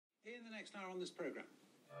next hour on this programme.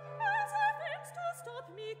 As a thanks to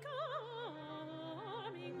stop me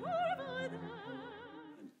coming over there.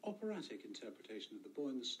 An operatic interpretation of The Boy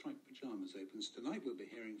in the Striped Pyjamas opens tonight. We'll be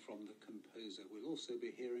hearing from the composer. We'll also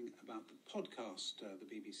be hearing about the podcast the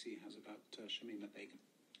BBC has about Shamima Begum.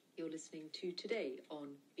 You're listening to Today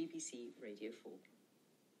on BBC Radio 4.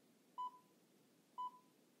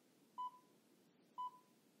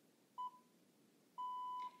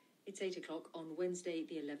 It's 8 o'clock on Wednesday,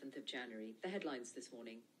 the 11th of January. The headlines this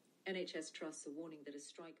morning. NHS trusts are warning that a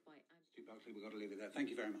strike by... Stu Buckley, we've got to leave it there. Thank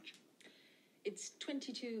you very much. It's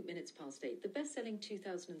 22 minutes past 8. The best-selling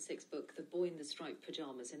 2006 book, The Boy in the Striped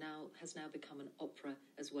Pyjamas, has now become an opera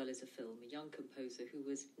as well as a film. A young composer who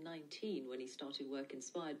was 19 when he started work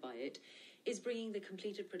inspired by it is bringing the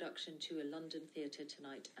completed production to a London theatre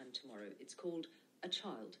tonight and tomorrow. It's called A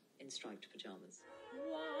Child in Striped Pyjamas.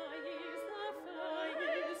 Why is the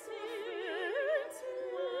fire since?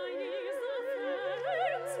 Why is the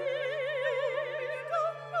fire since?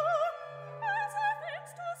 As a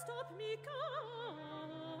thanks to stop me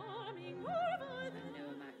coming over there.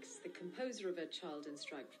 Noah Max, the composer of A Child in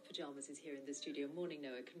Striped Pyjamas, is here in the studio. Morning,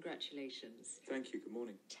 Noah. Congratulations. Thank you. Good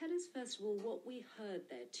morning. Tell us, first of all, what we heard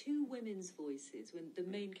there. Two women's voices, when the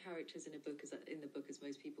main characters in the book, as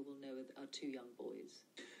most people will know, are two young boys.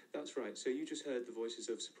 That's right. So you just heard the voices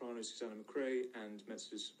of soprano Susanna McRae and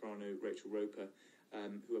mezzo-soprano Rachel Roper,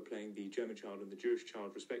 who are playing the German child and the Jewish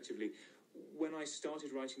child, respectively. When I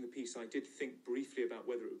started writing the piece, I did think briefly about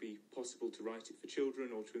whether it would be possible to write it for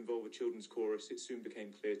children or to involve a children's chorus. It soon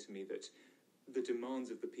became clear to me that the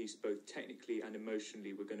demands of the piece, both technically and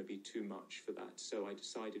emotionally, were going to be too much for that. So I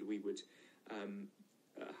decided we would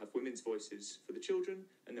have women's voices for the children,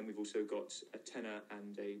 and then we've also got a tenor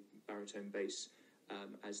and a baritone bass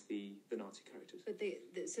as the Nazi characters. But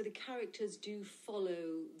so the characters do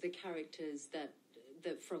follow the characters that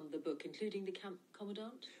from the book, including the camp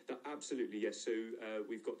commandant? Absolutely, yes. So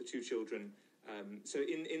we've got the two children. So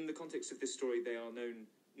in the context of this story, they are known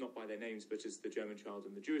not by their names, but as the German child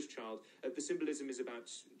and the Jewish child. The symbolism is about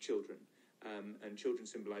children, and children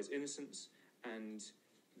symbolise innocence, and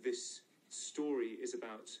this story is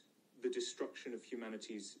about the destruction of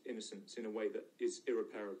humanity's innocence in a way that is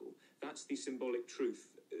irreparable. That's the symbolic truth,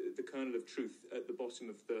 the kernel of truth at the bottom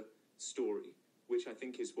of the story, which I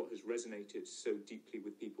think is what has resonated so deeply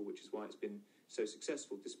with people, which is why it's been so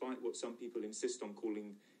successful, despite what some people insist on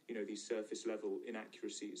calling, these surface-level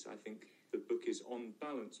inaccuracies. I think the book is, on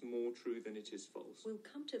balance, more true than it is false. We'll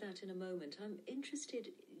come to that in a moment. I'm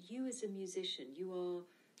interested, you as a musician, you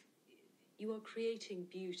are creating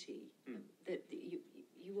beauty, that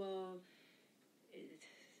you are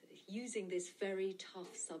using this very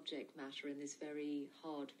tough subject matter and this very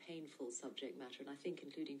hard, painful subject matter, and I think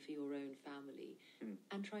including for your own family,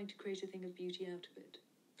 and trying to create a thing of beauty out of it.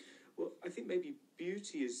 Well, I think maybe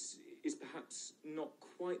beauty is perhaps not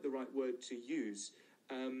quite the right word to use.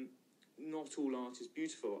 Not all art is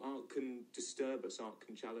beautiful. Art can disturb us, art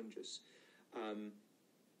can challenge us.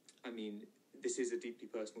 This is a deeply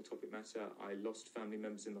personal topic matter. I lost family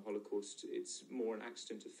members in the Holocaust. It's more an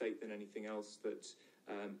accident of fate than anything else that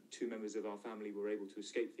two members of our family were able to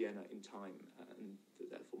escape Vienna in time, and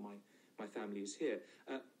therefore my family is here.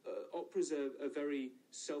 Opera's a very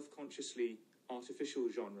self-consciously artificial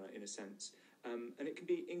genre, in a sense, and it can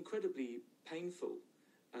be incredibly painful.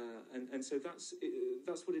 And so that's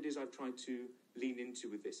what it is I've tried to lean into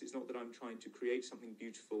with this. It's not that I'm trying to create something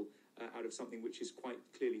beautiful out of something which is quite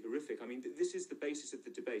clearly horrific. This is the basis of the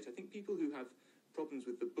debate. I think people who have problems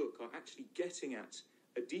with the book are actually getting at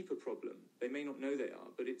a deeper problem. They may not know they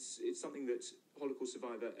are, but it's something that Holocaust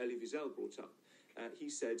survivor Elie Wiesel brought up. He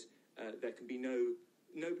said there can be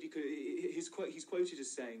nobody could. He's quoted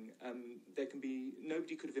as saying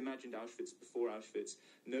nobody could have imagined Auschwitz before Auschwitz.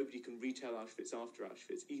 Nobody can retell Auschwitz after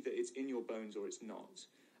Auschwitz. Either it's in your bones or it's not.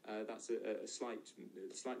 That's a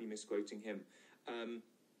slightly misquoting him.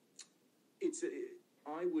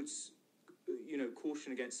 I would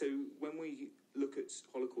caution against. So when we look at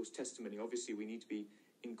Holocaust testimony, obviously we need to be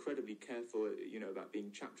incredibly careful, about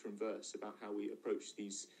being chapter and verse about how we approach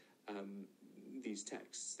these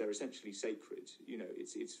texts. They're essentially sacred.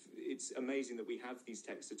 It's amazing that we have these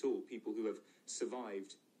texts at all. People who have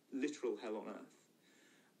survived literal hell on earth.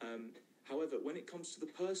 However, when it comes to the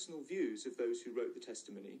personal views of those who wrote the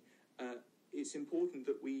testimony, it's important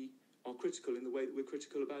that we are critical in the way that we're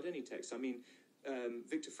critical about any text.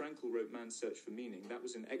 Viktor Frankl wrote Man's Search for Meaning. That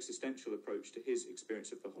was an existential approach to his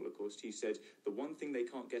experience of the Holocaust. He said, the one thing they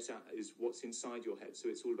can't get at is what's inside your head, so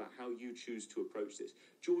it's all about how you choose to approach this.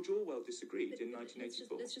 George Orwell disagreed in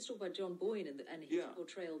 1984. Let's just talk about John Boyne and his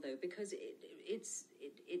portrayal, though, because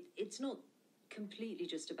it's not completely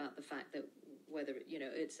just about the fact that whether,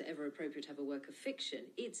 it's ever appropriate to have a work of fiction.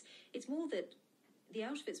 It's more that the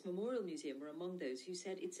Auschwitz Memorial Museum were among those who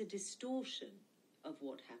said it's a distortion of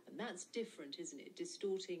what happened. That's different, isn't it?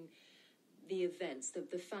 Distorting the events.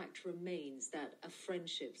 The fact remains that a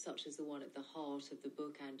friendship such as the one at the heart of the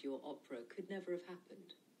book and your opera could never have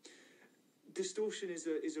happened. Distortion is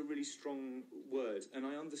a really strong word, and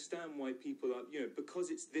I understand why people are, because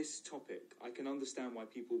it's this topic, I can understand why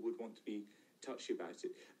people would want to be touchy about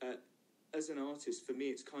it. As an artist, for me,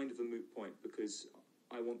 it's kind of a moot point, because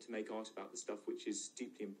I want to make art about the stuff which is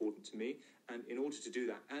deeply important to me, and in order to do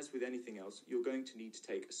that, as with anything else, you're going to need to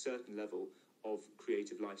take a certain level of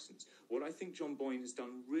creative license. What I think John Boyne has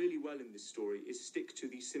done really well in this story is stick to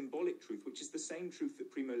the symbolic truth, which is the same truth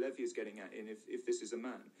that Primo Levi is getting at in If This Is a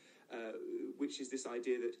Man, which is this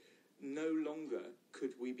idea that no longer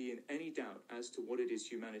could we be in any doubt as to what it is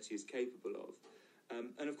humanity is capable of.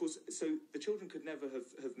 And of course, so the children could never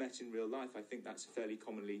have met in real life. I think that's a fairly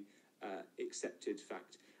commonly accepted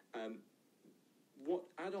fact. What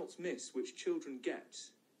adults miss, which children get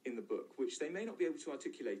in the book, which they may not be able to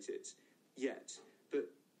articulate it yet, but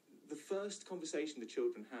the first conversation the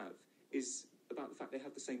children have is about the fact they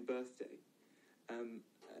have the same birthday.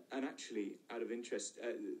 And actually, out of interest,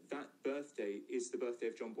 that birthday is the birthday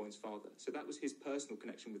of John Boyne's father. So that was his personal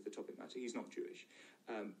connection with the topic matter. He's not Jewish.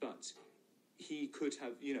 But he could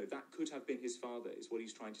have, that could have been his father, is what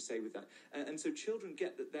he's trying to say with that. And so children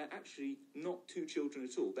get that they're actually not two children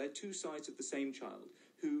at all. They're two sides of the same child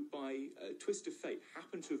who, by a twist of fate,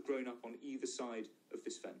 happen to have grown up on either side of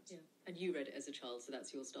this fence. Yeah. And you read it as a child, so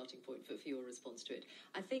that's your starting point for your response to it.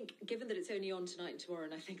 I think, given that it's only on tonight and tomorrow,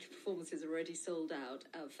 and I think the performances are already sold out,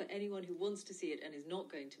 for anyone who wants to see it and is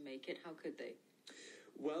not going to make it, how could they?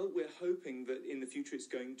 Well, we're hoping that in the future it's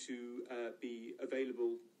going to be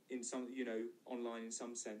available in some, online in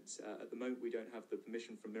some sense. At the moment, we don't have the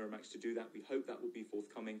permission from Miramax to do that. We hope that will be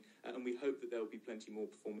forthcoming, and we hope that there will be plenty more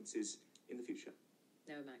performances in the future.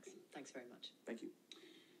 No, Max, thanks very much. Thank you.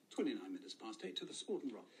 29 minutes past 8 to the Sport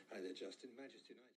and Rock. Hi there, Justin. Manchester United.